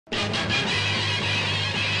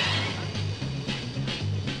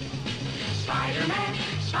Spider-Man,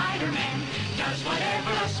 Spider-Man does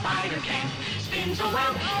whatever a spider can. Spins a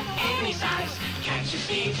web any size, catches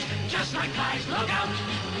thieves just like flies. Look out,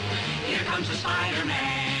 here comes the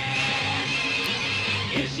Spider-Man.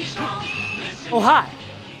 Is he strong? Listen. Oh, hi.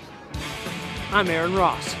 I'm Aaron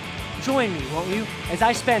Ross. Join me, won't you, as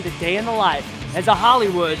I spend a day in the life as a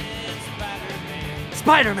Hollywood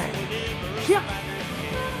Spider-Man. Yeah.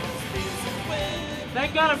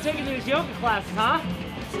 Thank God I'm taking these yoga classes, huh?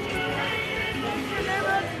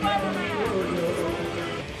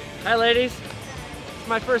 Hi, ladies. It's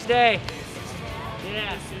my first day.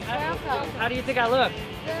 Yeah. How do you think I look?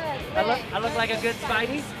 Good. I look like a good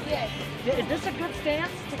Spidey? Yes. Is this a good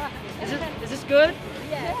stance? Is this good?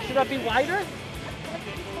 Yes. Should I be wider?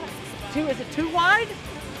 Is it too wide?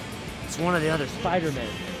 It's one of the other Spider-Men.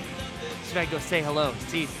 Should I go say hello?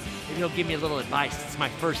 See, maybe he'll give me a little advice. It's my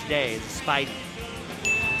first day as a Spidey.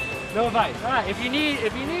 No advice. All right, if you need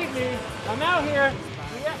me, I'm out here.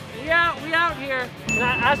 We out here. Can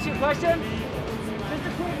I ask you a question?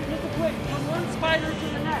 Just a quick, from one spider to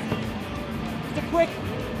the next. Just a quick,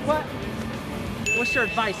 what's your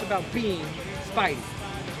advice about being Spidey?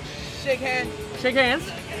 Shake hands. Shake hands.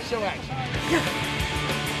 Show action.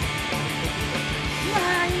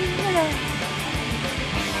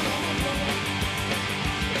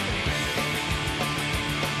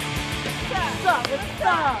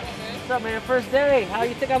 What's up, man? First day. How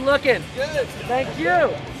you think I'm looking? Good. Thank you.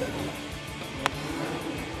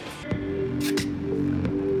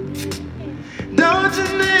 Don't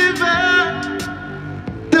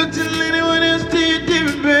you let anyone else do you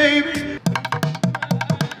different, baby.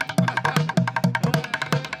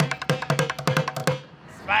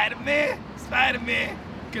 Spider-Man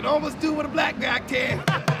can almost do what a black guy can.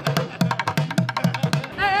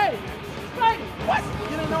 Hey, Spidey. What?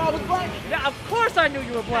 You didn't know I was black? Yeah, of course I knew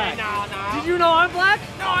you were black. Hey, no. Did you know I'm black?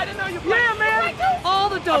 No, I didn't know you were black. Yeah, man. All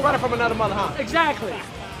the dope. I brought it from another mother, huh? Exactly. Hey,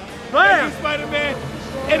 Bam. Spider-Man,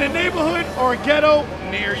 in a neighborhood or a ghetto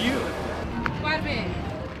near you. Spider-Man.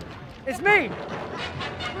 It's me.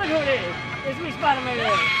 Look who it is. It's me, Spider-Man.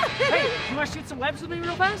 Hey, you want to shoot some webs with me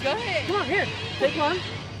real fast? Go ahead. Come on, here. Take one.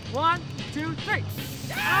 1, 2, 3. Okay.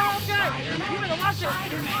 You better watch it. Oh,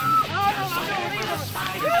 no, I'm going to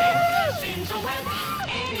Spider-Man spins a web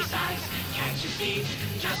any size, catches thieves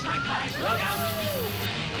just like flies. Look out,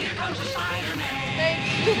 here comes the Spider-Man.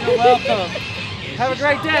 You're welcome. Have a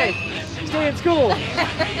great day. Stay in school.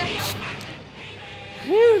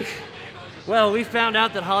 Whew. Well, we found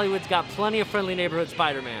out that Hollywood's got plenty of friendly neighborhood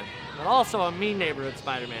Spider-Man, but also a mean neighborhood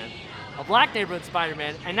Spider-Man, a black neighborhood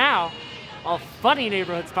Spider-Man, and now a funny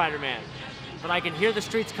neighborhood Spider-Man. But I can hear the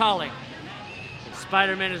streets calling. And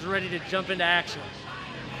Spider-Man is ready to jump into action.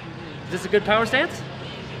 Is this a good power stance?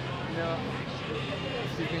 No.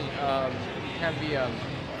 Excuse me, have the,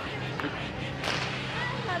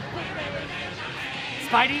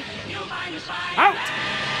 Spidey, out!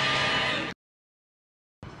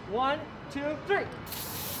 1, 2, 3.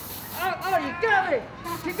 Oh, you got me!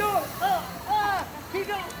 Keep going! Keep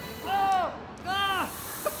going!